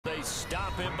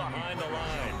stop him behind the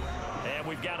line. And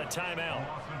we've got a timeout.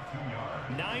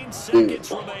 9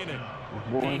 seconds remaining.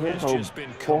 He has just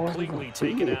been completely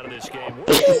taken out of this game. I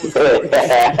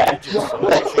know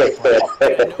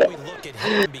we look at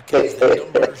him because the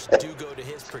numbers do go to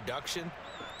his production,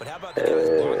 but how about the guys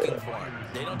blocking for him?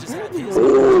 They don't just have his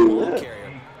ball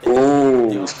carrier. They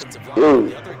have the offensive line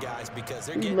and the other guys because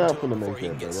they're getting to him before he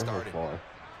can get started.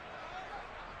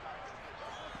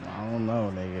 I don't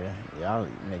know, nigga. Y'all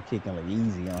kicking like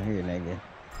easy on here, nigga.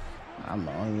 I'm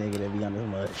the only nigga that be on this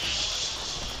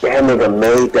much. That nigga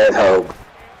made that hoe.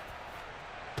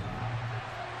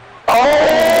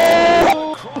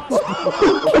 Oh!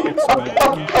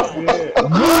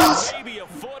 Maybe a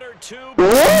foot or two.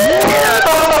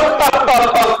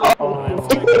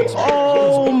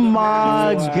 Oh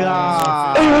my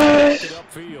God!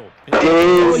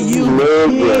 Are you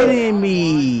kidding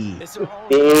me? This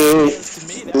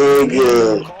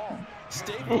nigga.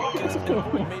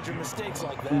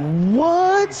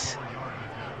 What?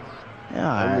 Yeah,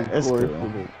 alright, that's cool.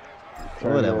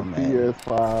 Whatever, man.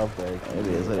 PS5, baby. It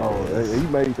is what it is. He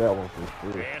made that one for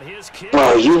free.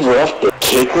 Bro, you roughed the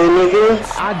kicker, nigga?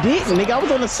 I didn't, nigga. I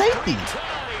was on the safety.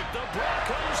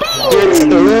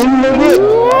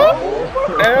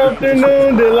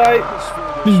 Afternoon delight.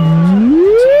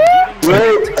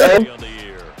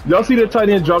 Y'all see that tight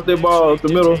end drop that ball up the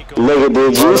middle? Nigga,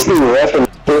 did you see roughing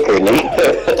the kicker,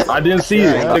 nigga? I didn't see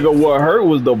it. Nigga, what hurt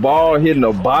was the ball hitting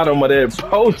the bottom of that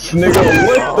post, nigga.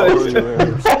 What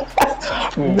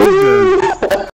the?